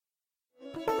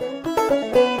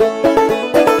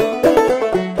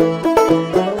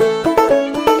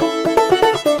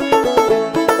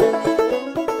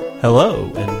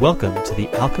Hello, and welcome to the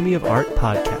Alchemy of Art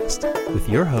podcast with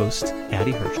your host,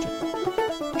 Addie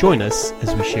Hurston. Join us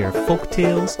as we share folk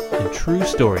tales and true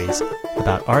stories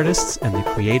about artists and the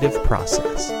creative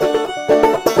process.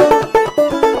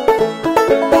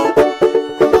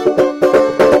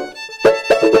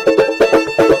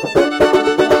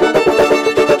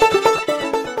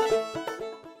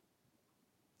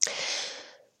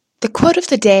 The quote of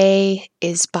the day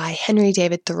is by Henry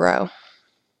David Thoreau.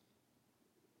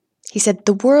 He said,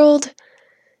 "The world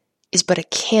is but a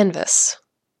canvas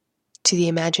to the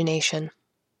imagination."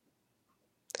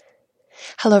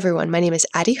 Hello everyone, my name is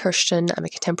Addie Hurston. I'm a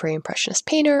contemporary impressionist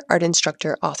painter, art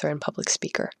instructor, author, and public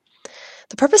speaker.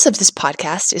 The purpose of this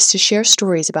podcast is to share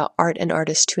stories about art and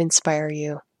artists to inspire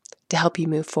you, to help you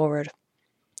move forward.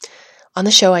 On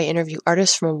the show, I interview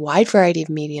artists from a wide variety of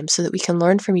mediums so that we can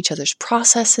learn from each other's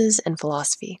processes and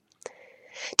philosophy.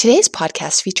 Today's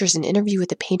podcast features an interview with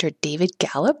the painter David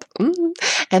Gallup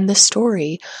and the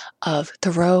story of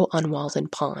Thoreau on Walden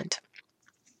Pond.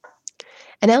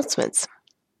 Announcements.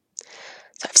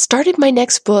 So I've started my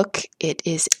next book. It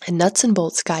is a nuts and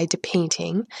bolts guide to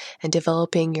painting and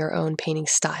developing your own painting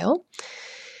style.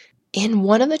 In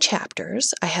one of the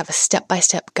chapters, I have a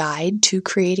step-by-step guide to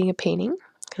creating a painting,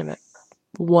 kind of a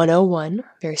 101,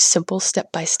 very simple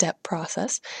step-by-step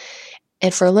process.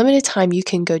 And for a limited time, you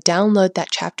can go download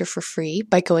that chapter for free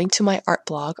by going to my art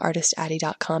blog,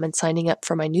 artistaddie.com, and signing up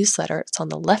for my newsletter. It's on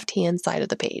the left-hand side of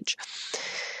the page.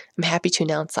 I'm happy to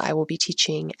announce that I will be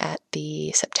teaching at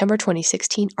the September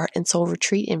 2016 Art and Soul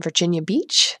Retreat in Virginia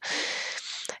Beach.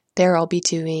 There I'll be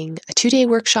doing a 2-day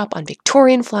workshop on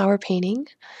Victorian flower painting,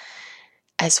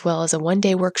 as well as a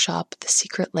 1-day workshop, The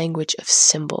Secret Language of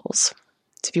Symbols.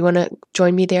 So if you want to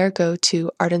join me there, go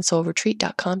to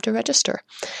artandsoulretreat.com to register.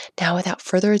 Now, without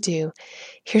further ado,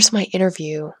 here's my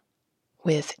interview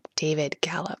with David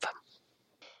Gallup.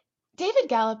 David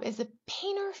Gallup is a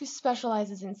painter who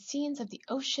specializes in scenes of the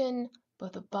ocean,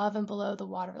 both above and below the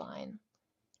waterline.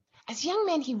 As a young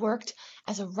man, he worked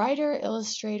as a writer,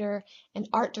 illustrator, and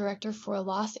art director for a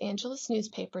Los Angeles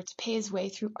newspaper to pay his way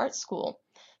through art school,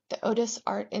 the Otis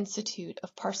Art Institute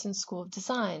of Parsons School of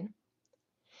Design.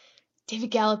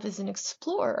 David Gallup is an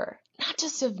explorer, not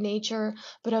just of nature,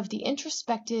 but of the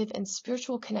introspective and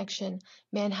spiritual connection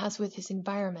man has with his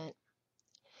environment.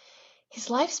 His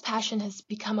life's passion has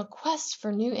become a quest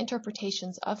for new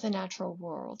interpretations of the natural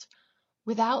world,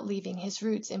 without leaving his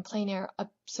roots in plein-air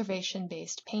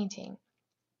observation-based painting.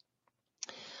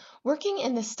 Working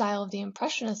in the style of the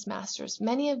Impressionist masters,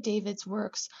 many of David's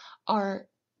works are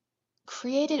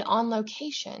created on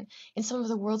location in some of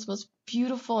the world's most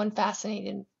beautiful and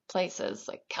fascinating places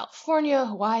like California,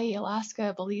 Hawaii,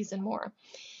 Alaska, Belize, and more.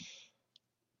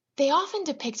 They often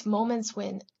depict moments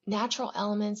when natural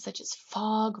elements such as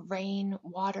fog, rain,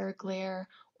 water, glare,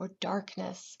 or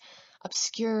darkness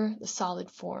obscure the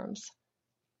solid forms.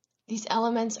 These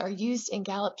elements are used in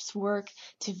Gallup's work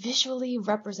to visually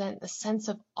represent the sense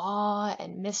of awe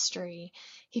and mystery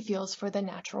he feels for the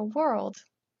natural world.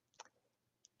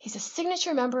 He's a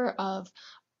signature member of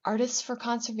Artists for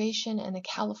Conservation and the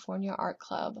California Art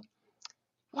Club.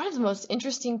 One of the most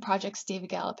interesting projects David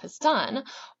Gallup has done,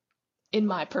 in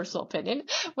my personal opinion,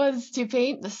 was to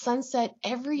paint the sunset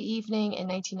every evening in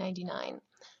 1999.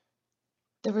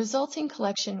 The resulting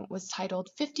collection was titled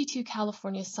 52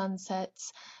 California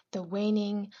Sunsets, The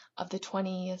Waning of the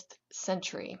 20th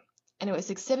Century, and it was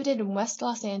exhibited in West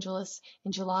Los Angeles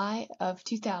in July of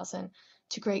 2000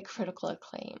 to great critical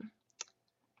acclaim.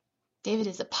 David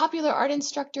is a popular art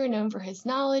instructor known for his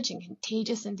knowledge and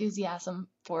contagious enthusiasm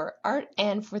for art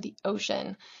and for the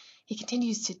ocean. He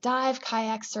continues to dive,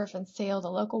 kayak, surf, and sail the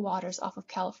local waters off of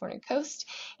California coast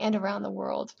and around the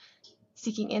world,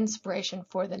 seeking inspiration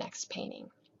for the next painting.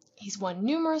 He's won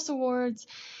numerous awards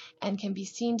and can be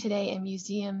seen today in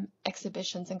museum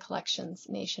exhibitions and collections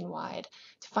nationwide.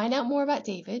 To find out more about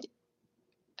David,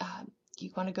 you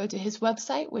want to go to his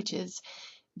website, which is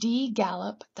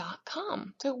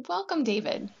dgallup.com. So welcome,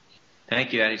 David.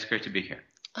 Thank you, Addie. It's great to be here.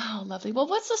 Oh, lovely. Well,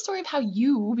 what's the story of how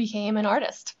you became an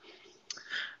artist?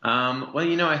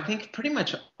 I think pretty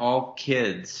much all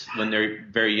kids, when they're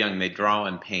very young, they draw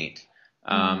and paint.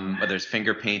 Whether it's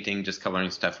finger painting, just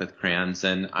coloring stuff with crayons.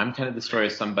 And I'm kind of the story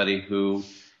of somebody who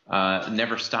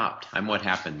never stopped. I'm what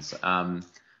happens. A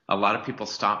lot of people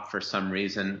stop for some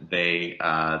reason. They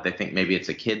think maybe it's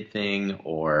a kid thing,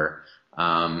 or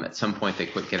at some point they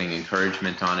quit getting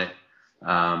encouragement on it.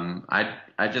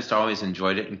 I just always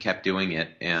enjoyed it and kept doing it,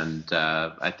 and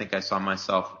I think I saw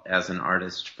myself as an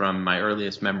artist from my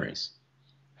earliest memories.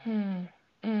 Hmm.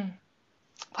 Mm.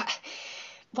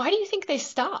 Why do you think they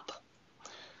stop?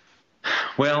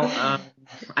 Well,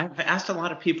 I've asked a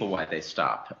lot of people why they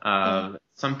stop.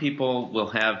 Some people will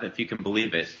have, if you can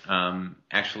believe it,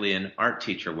 actually an art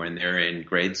teacher when they're in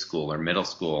grade school or middle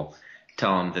school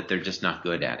tell them that they're just not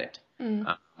good at it.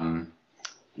 Mm. Um,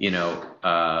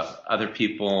 Other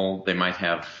people, they might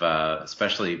have,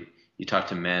 especially you talk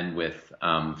to men with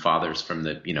fathers from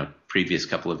the, previous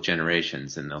couple of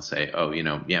generations, and they'll say, oh,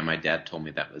 yeah, my dad told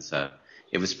me that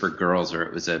it was for girls, or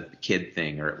it was a kid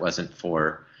thing, or it wasn't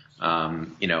for,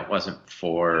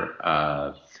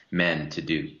 men to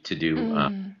do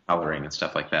coloring and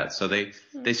stuff like that. So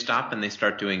they stop and they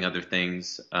start doing other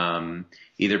things,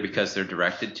 either because they're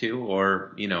directed to,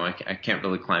 or, I can't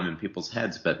really climb in people's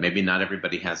heads, but maybe not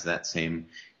everybody has that same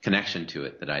connection to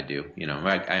it that I do.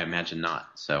 I imagine not.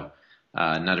 So,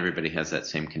 not everybody has that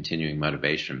same continuing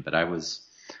motivation, but I was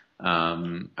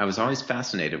always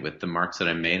fascinated with the marks that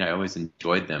I made. I always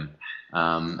enjoyed them.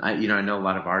 I know a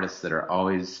lot of artists that are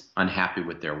always unhappy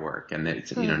with their work, and that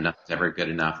it's, nothing's ever good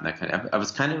enough, and that kind of. I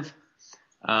was kind of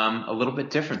a little bit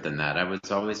different than that. I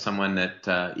was always someone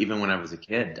that, even when I was a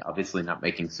kid, obviously not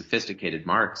making sophisticated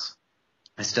marks,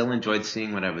 I still enjoyed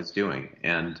seeing what I was doing,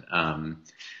 and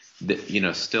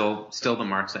still the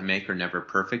marks I make are never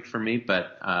perfect for me,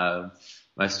 but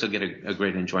I still get a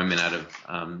great enjoyment out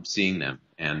of seeing them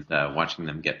and watching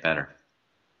them get better.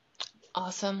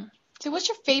 Awesome. So what's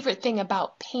your favorite thing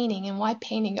about painting, and why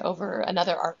painting over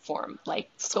another art form,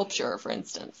 like sculpture, for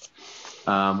instance?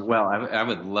 Well, I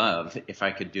would love if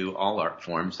I could do all art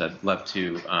forms. I'd love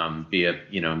to be a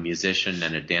musician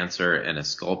and a dancer and a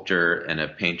sculptor and a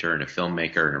painter and a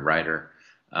filmmaker and a writer.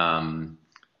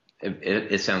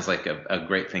 It sounds like a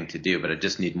great thing to do, but I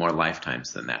just need more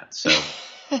lifetimes than that. So,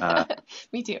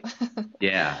 Me too.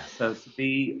 yeah. So to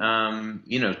be,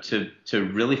 to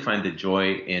really find the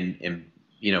joy in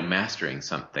mastering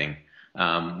something,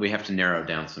 we have to narrow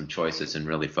down some choices and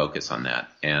really focus on that.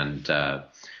 And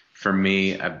for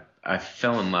me, I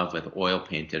fell in love with oil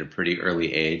paint at a pretty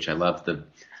early age. I love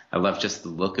just the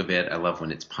look of it. I love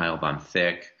when it's piled on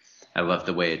thick. I love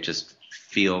the way it just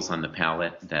feels on the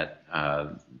palette, that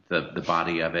the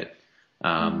body of it.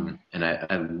 And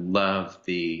I love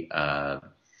the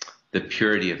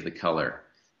purity of the color.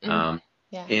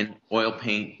 Yeah. In oil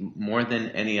paint more than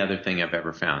any other thing I've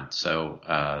ever found. So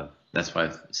that's why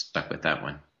I've stuck with that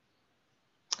one.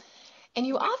 And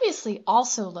you obviously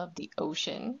also love the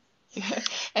ocean.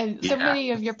 And so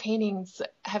many of your paintings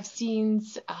have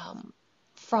scenes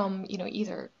from,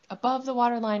 either above the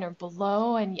waterline or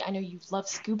below. And I know you love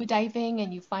scuba diving,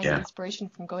 and you find inspiration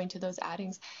from going to those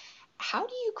outings. How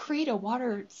do you create a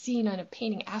water scene on a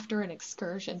painting after an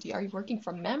excursion? Are you working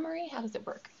from memory? How does it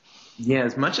work? Yeah,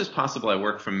 as much as possible, I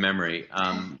work from memory.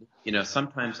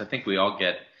 Sometimes I think we all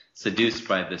get seduced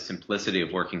by the simplicity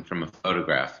of working from a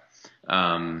photograph.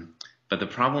 But the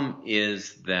problem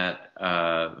is that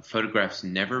photographs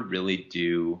never really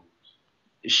do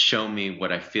show me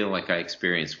what I feel like I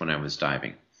experienced when I was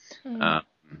diving.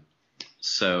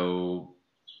 So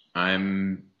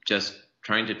I'm just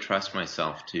trying to trust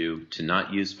myself to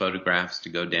not use photographs, to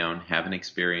go down, have an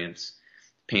experience,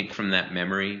 paint from that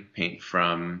memory, paint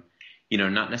from,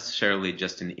 not necessarily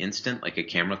just an instant like a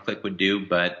camera click would do,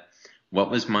 but what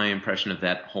was my impression of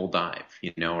that whole dive,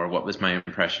 or what was my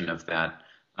impression of that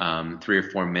 3 or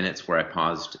 4 minutes where I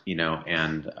paused,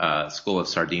 and a school of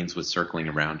sardines was circling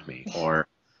around me, or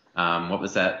what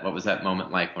was that moment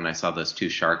like when I saw those 2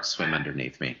 sharks swim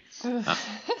underneath me?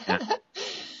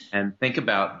 And think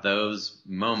about those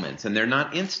moments, and they're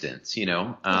not instants,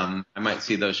 I might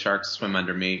see those sharks swim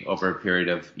under me over a period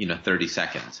of, 30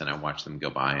 seconds, and I watch them go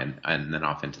by and then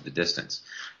off into the distance.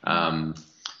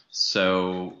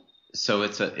 So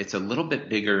it's a little bit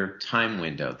bigger time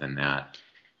window than that.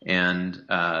 And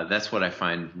that's what I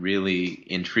find really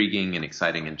intriguing and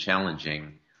exciting and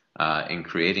challenging in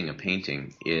creating a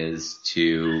painting, is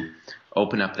to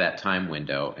open up that time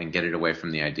window and get it away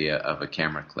from the idea of a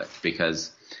camera click.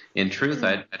 Because in truth,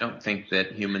 I don't think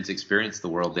that humans experience the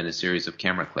world in a series of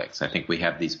camera clicks. I think we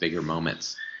have these bigger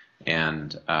moments.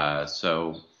 And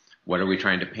so what are we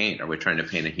trying to paint? Are we trying to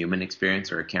paint a human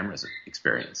experience or a camera's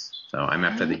experience? So I'm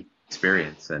after the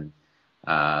experience. And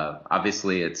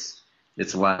obviously it's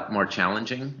a lot more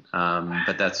challenging,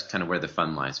 but that's kind of where the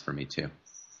fun lies for me too.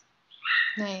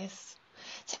 Nice.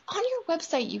 So on your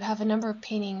website, you have a number of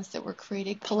paintings that were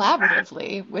created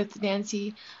collaboratively with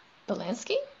Nancy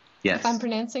Belansky, Yes. if I'm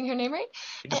pronouncing her name right.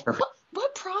 Yeah, perfect.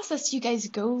 what process do you guys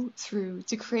go through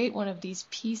to create one of these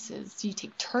pieces? Do you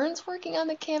take turns working on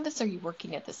the canvas? Are you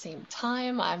working at the same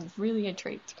time? I'm really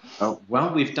intrigued. Oh,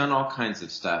 well, we've done all kinds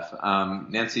of stuff.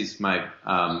 Nancy's my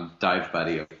dive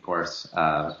buddy, of course,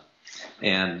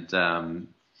 and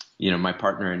my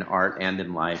partner in art and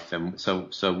in life, and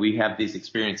so we have these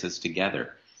experiences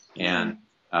together. And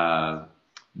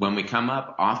when we come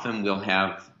up, often we'll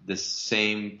have the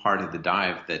same part of the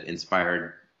dive that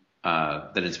inspired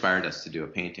us to do a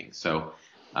painting. So,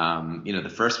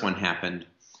 the first one happened.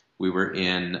 We were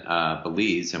in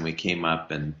Belize, and we came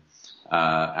up, and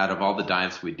out of all the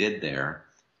dives we did there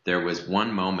was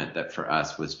one moment that for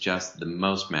us was just the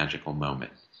most magical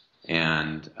moment.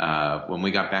 And when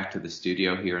we got back to the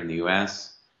studio here in the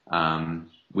U.S.,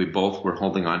 we both were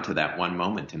holding on to that one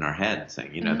moment in our head,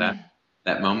 saying,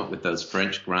 that moment with those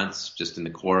French grunts just in the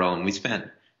coral, and we must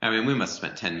have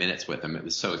spent 10 minutes with them. It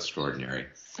was so extraordinary.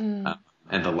 And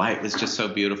the light was just so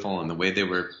beautiful, and the way they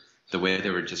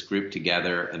were just grouped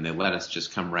together, and they let us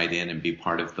just come right in and be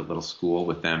part of the little school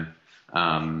with them.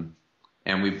 And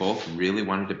we both really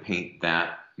wanted to paint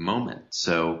that moment.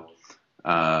 So,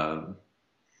 I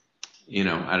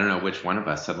don't know which one of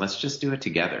us said, let's just do it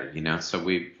together, So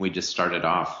we just started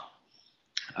off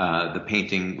the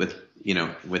painting with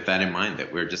that in mind,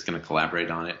 that we're just going to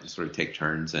collaborate on it and sort of take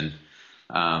turns. And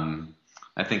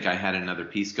I think I had another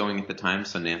piece going at the time,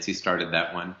 so Nancy started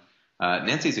that one.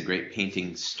 Nancy's a great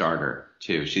painting starter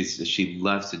too. She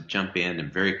loves to jump in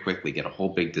and very quickly get a whole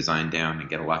big design down and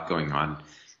get a lot going on.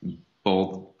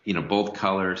 Bold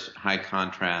colors, high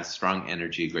contrast, strong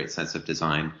energy, great sense of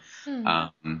design.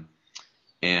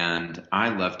 And I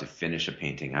love to finish a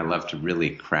painting. I love to really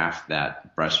craft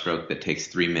that brushstroke that takes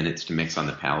 3 minutes to mix on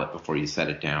the palette before you set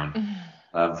it down.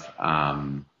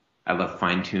 I love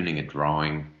fine-tuning a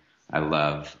drawing. I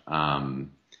love,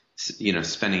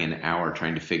 spending an hour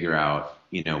trying to figure out,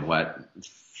 what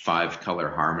 5-color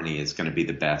harmony is going to be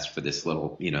the best for this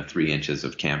little, 3 inches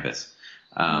of canvas.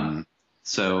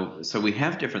 So we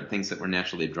have different things that we're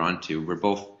naturally drawn to. We're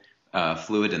both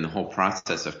fluid in the whole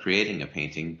process of creating a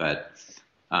painting, but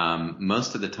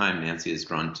most of the time Nancy is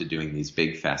drawn to doing these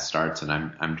big, fast starts, and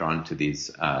I'm drawn to these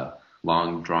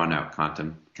long, drawn-out,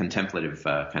 contemplative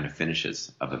kind of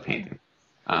finishes of a painting.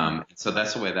 So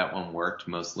that's the way that one worked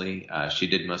mostly. She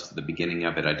did most of the beginning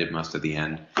of it. I did most of the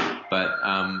end. But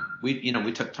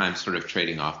we took time sort of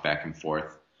trading off back and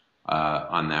forth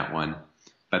on that one.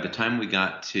 By the time we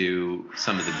got to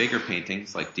some of the bigger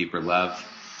paintings, like Deeper Love,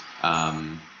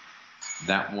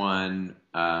 that one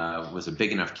was a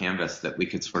big enough canvas that we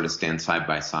could sort of stand side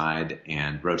by side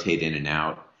and rotate in and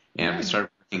out. And we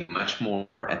started working much more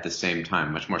at the same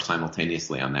time, much more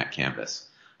simultaneously on that canvas.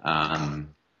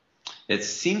 It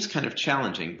seems kind of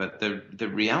challenging, but the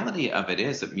reality of it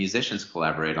is that musicians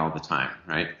collaborate all the time,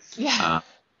 right? Yeah.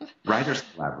 Writers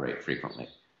collaborate frequently.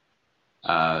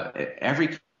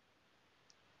 Every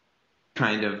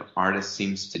kind of artist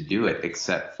seems to do it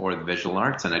except for the visual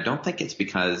arts. And I don't think it's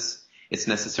because it's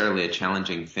necessarily a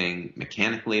challenging thing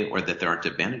mechanically or that there aren't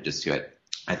advantages to it.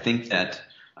 I think that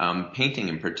painting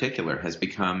in particular has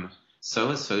become so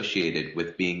associated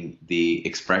with being the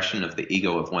expression of the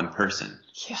ego of one person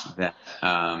that,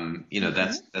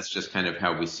 that's just kind of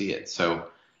how we see it. So,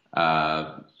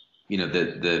 the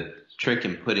trick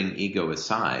in putting ego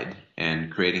aside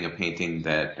and creating a painting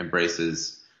that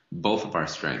embraces both of our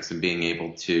strengths and being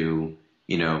able to,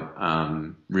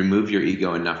 remove your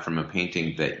ego enough from a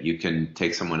painting that you can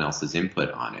take someone else's input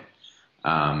on it.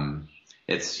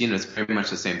 It's very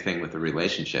much the same thing with a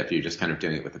relationship. You're just kind of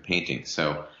doing it with a painting.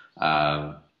 So,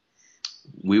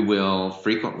 we will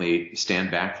frequently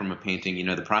stand back from a painting.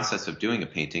 The process of doing a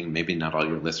painting, maybe not all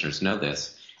your listeners know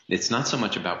this, it's not so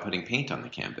much about putting paint on the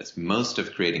canvas. Most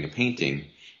of creating a painting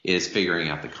is figuring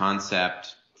out the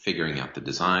concept, figuring out the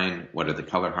design, what are the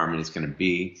color harmonies going to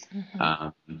be,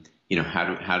 how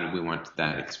do we want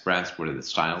that expressed, what are the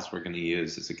styles we're going to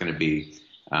use, is it going to be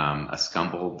a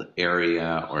scumbled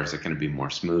area, or is it going to be more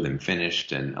smooth and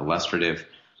finished and illustrative?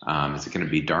 Is it going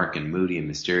to be dark and moody and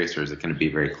mysterious, or is it going to be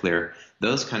very clear?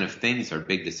 Those kind of things are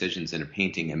big decisions in a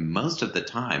painting, and most of the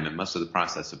time and most of the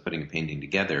process of putting a painting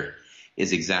together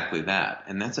is exactly that.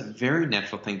 And that's a very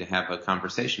natural thing to have a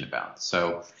conversation about.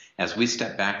 So as we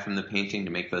step back from the painting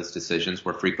to make those decisions,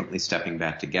 we're frequently stepping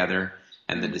back together,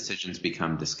 and the decisions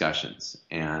become discussions.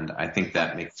 And I think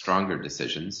that makes stronger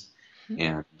decisions.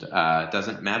 And it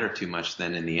doesn't matter too much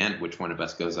then in the end which one of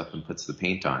us goes up and puts the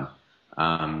paint on,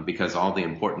 because all the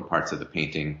important parts of the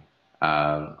painting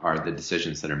are the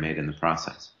decisions that are made in the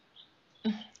process.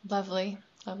 Lovely,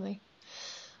 lovely.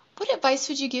 What advice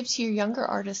would you give to your younger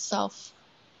artist self?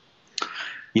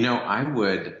 I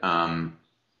would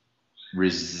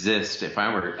resist. If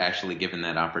I were actually given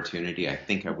that opportunity, I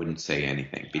think I wouldn't say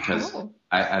anything, because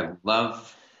I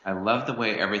love the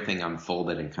way everything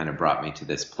unfolded and kind of brought me to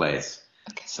this place.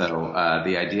 Okay. So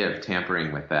the idea of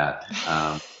tampering with that,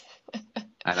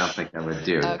 I don't think I would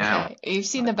do. Okay. Now, You've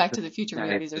seen the Back to the Future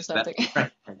movies or something.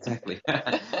 Right, exactly.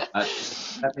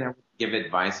 Give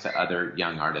advice to other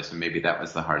young artists, and maybe that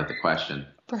was the heart of the question.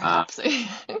 Perhaps.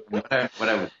 What I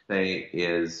would say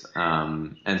is,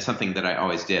 and something that I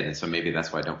always did, and so maybe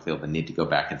that's why I don't feel the need to go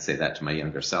back and say that to my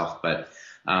younger self, but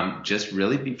just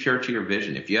really be pure to your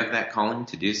vision. If you have that calling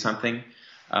to do something,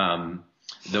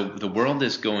 the world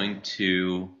is going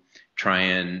to try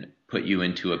and put you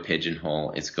into a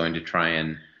pigeonhole. It's going to try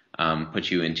and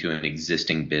put you into an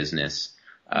existing business.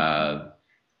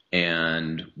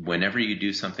 And whenever you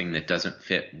do something that doesn't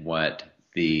fit what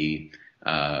the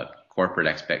corporate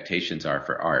expectations are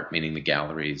for art, meaning the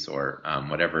galleries or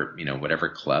whatever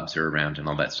clubs are around and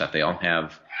all that stuff, they all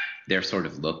have their sort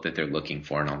of look that they're looking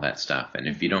for and all that stuff. And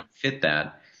if you don't fit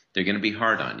that, they're going to be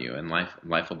hard on you, and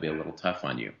life will be a little tough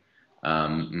on you.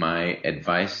 My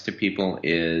advice to people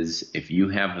is, if you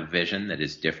have a vision that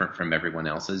is different from everyone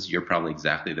else's, you're probably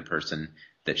exactly the person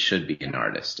that should be an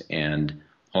artist. And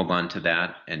hold on to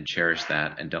that and cherish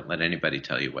that, and don't let anybody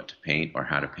tell you what to paint or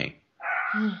how to paint.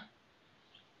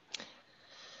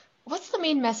 What's the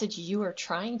main message you are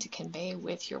trying to convey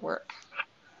with your work?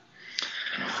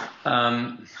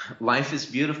 Life is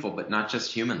beautiful, but not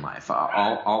just human life.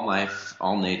 All life,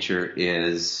 all nature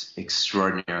is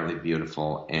extraordinarily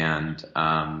beautiful, and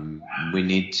we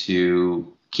need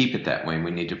to keep it that way.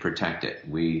 We need to protect it.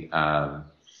 We,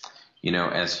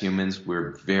 as humans,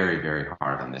 we're very, very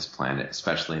hard on this planet,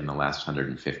 especially in the last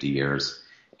 150 years,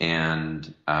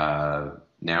 and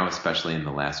now, especially in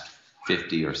the last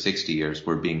 50 or 60 years,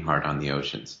 we're being hard on the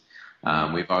oceans.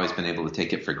 We've always been able to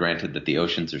take it for granted that the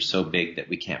oceans are so big that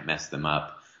we can't mess them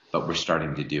up, but we're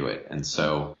starting to do it. And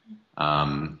so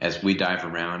as we dive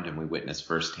around and we witness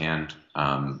firsthand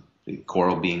the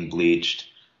coral being bleached,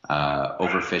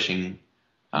 overfishing,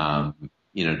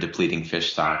 depleting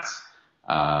fish stocks,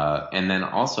 and then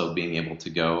also being able to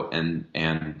go and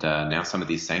now some of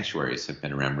these sanctuaries have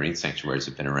been around, marine sanctuaries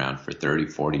have been around for 30,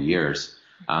 40 years,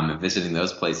 and visiting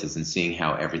those places and seeing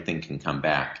how everything can come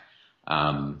back.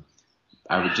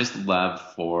 I would just love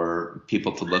for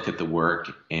people to look at the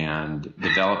work and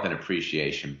develop an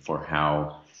appreciation for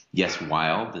how, yes,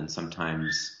 wild and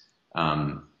sometimes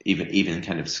even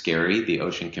kind of scary the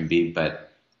ocean can be,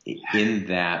 but in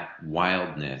that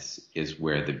wildness is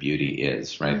where the beauty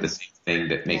is, right? The same thing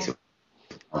that makes it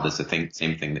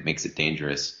same thing that makes it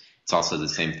dangerous. It's also the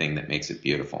same thing that makes it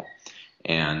beautiful.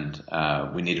 And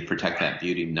we need to protect that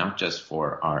beauty, not just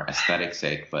for our aesthetic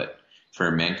sake, but for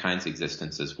mankind's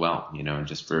existence as well, and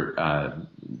just for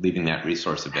leaving that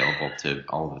resource available to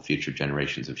all of the future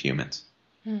generations of humans.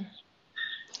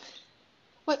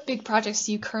 What big projects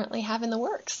do you currently have in the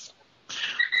works?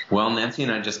 Well, Nancy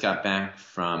and I just got back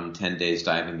from 10 days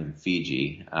diving in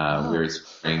Fiji. We're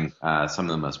exploring some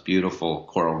of the most beautiful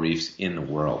coral reefs in the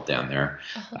world down there.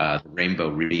 The Rainbow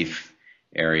Reef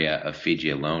area of Fiji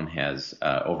alone has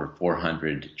over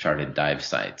 400 charted dive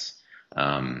sites.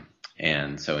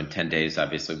 And so in 10 days,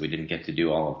 obviously, we didn't get to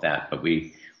do all of that, but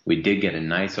we did get a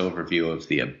nice overview of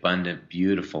the abundant,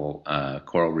 beautiful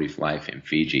coral reef life in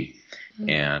Fiji.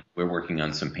 And we're working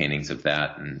on some paintings of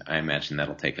that, and I imagine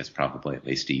that'll take us probably at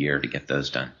least a year to get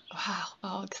those done. Wow.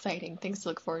 Oh, exciting. Things to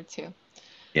look forward to.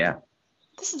 Yeah.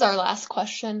 This is our last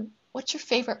question. What's your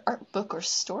favorite art book or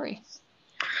story?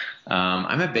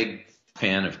 I'm a big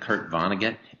fan of Kurt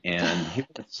Vonnegut, and he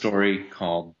wrote a story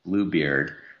called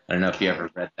Bluebeard. I don't know if you ever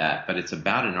read that, but it's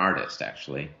about an artist,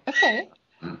 actually. Okay.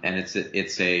 And it's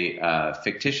a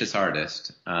fictitious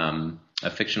artist,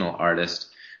 a fictional artist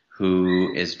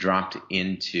who is dropped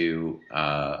into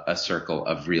a circle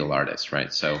of real artists,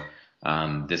 right? So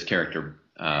this character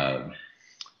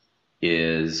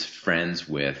is friends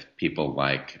with people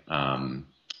like,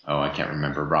 I can't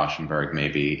remember, Rauschenberg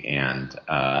maybe, and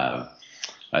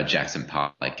Jackson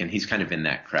Pollock, and he's kind of in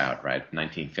that crowd, right?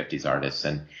 1950s artists,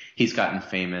 and he's gotten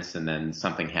famous, and then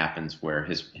something happens where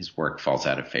his work falls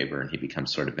out of favor, and he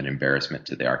becomes sort of an embarrassment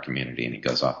to the art community, and he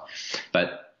goes off.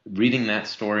 But reading that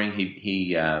story,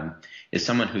 he is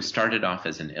someone who started off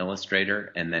as an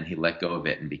illustrator, and then he let go of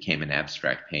it and became an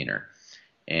abstract painter,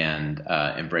 and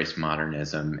embraced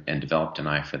modernism and developed an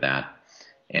eye for that.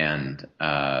 And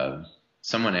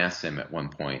someone asked him at one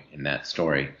point in that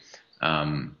story,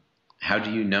 how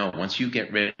do you know, once you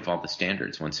get rid of all the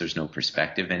standards, once there's no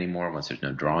perspective anymore, once there's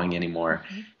no drawing anymore,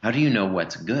 how do you know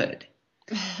what's good?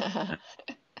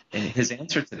 his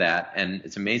answer to that, and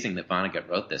it's amazing that Vonnegut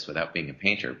wrote this without being a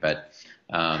painter, but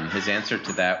his answer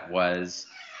to that was,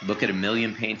 look at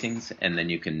 1,000,000 paintings and then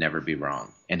you can never be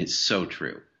wrong. And it's so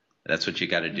true. That's what you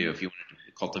got to do. If you want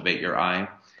to cultivate your eye,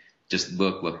 just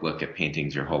look at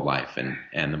paintings your whole life.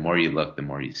 And the more you look, the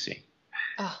more you see.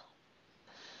 Oh,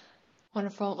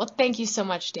 wonderful. Well, thank you so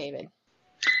much, David.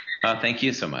 Thank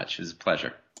you so much. It was a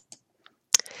pleasure.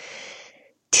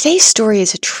 Today's story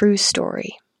is a true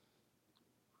story.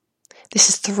 This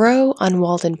is Thoreau on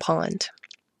Walden Pond.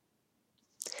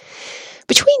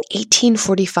 Between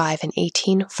 1845 and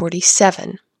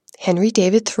 1847, Henry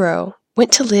David Thoreau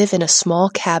went to live in a small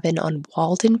cabin on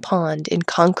Walden Pond in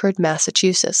Concord,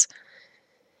 Massachusetts.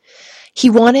 He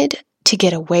wanted to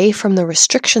get away from the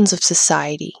restrictions of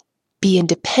society, be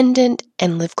independent,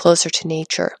 and live closer to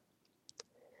nature.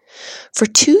 For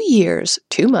 2 years,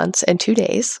 2 months, and 2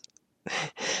 days,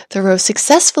 Thoreau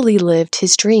successfully lived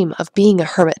his dream of being a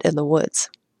hermit in the woods.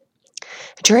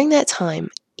 During that time,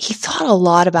 he thought a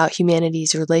lot about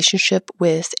humanity's relationship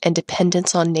with and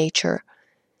dependence on nature.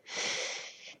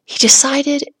 He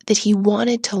decided that he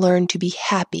wanted to learn to be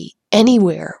happy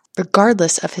anywhere,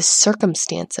 regardless of his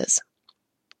circumstances.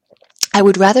 I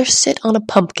would rather sit on a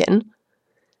pumpkin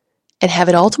and have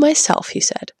it all to myself, he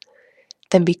said,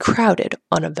 than be crowded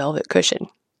on a velvet cushion.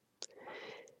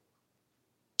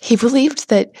 He believed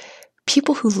that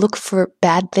people who look for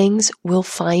bad things will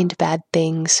find bad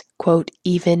things, quote,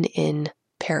 even in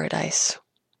paradise.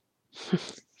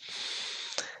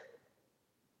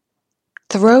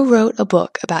 Thoreau wrote a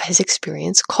book about his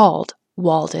experience called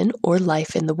Walden, or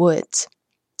Life in the Woods.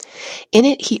 In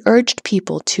it, he urged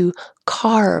people to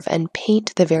carve and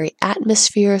paint the very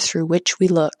atmosphere through which we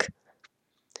look,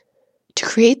 to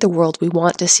create the world we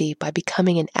want to see by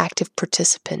becoming an active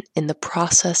participant in the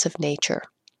process of nature.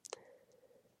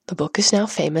 The book is now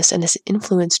famous and has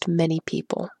influenced many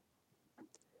people.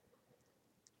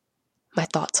 My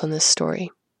thoughts on this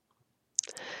story.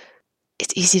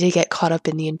 It's easy to get caught up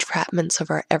in the entrapments of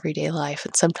our everyday life,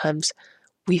 and sometimes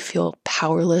we feel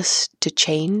powerless to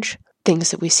change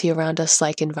things that we see around us,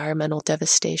 like environmental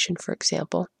devastation, for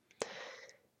example.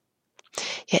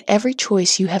 Yet every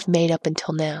choice you have made up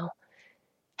until now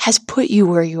has put you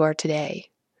where you are today.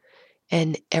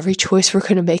 And every choice we're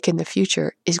going to make in the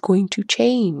future is going to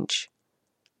change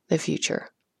the future.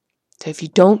 So if you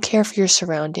don't care for your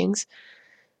surroundings,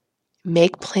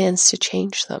 make plans to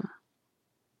change them.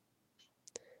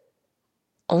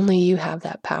 Only you have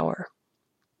that power.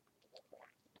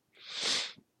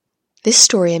 This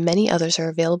story and many others are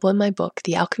available in my book,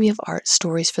 The Alchemy of Art: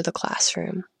 Stories for the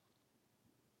Classroom.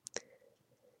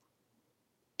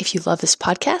 If you love this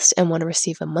podcast and want to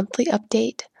receive a monthly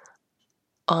update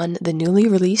on the newly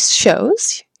released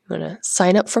shows, you want to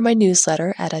sign up for my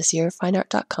newsletter at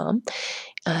azirfineart.com,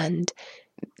 and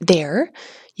there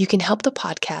you can help the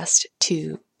podcast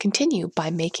to continue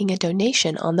by making a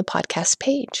donation on the podcast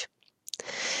page.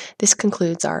 This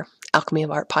concludes our Alchemy of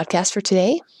Art podcast for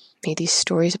today. May these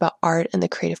stories about art and the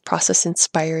creative process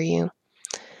inspire you.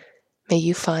 May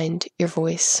you find your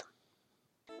voice.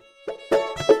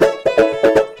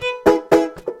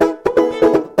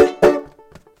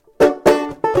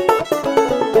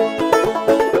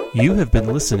 You have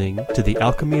been listening to the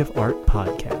Alchemy of Art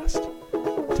podcast.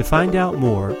 To find out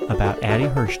more about Addie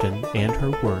Hurston and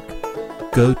her work,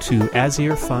 go to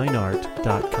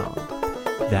azirfineart.com.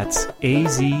 That's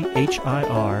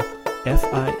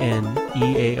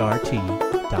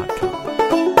azirfineart.com.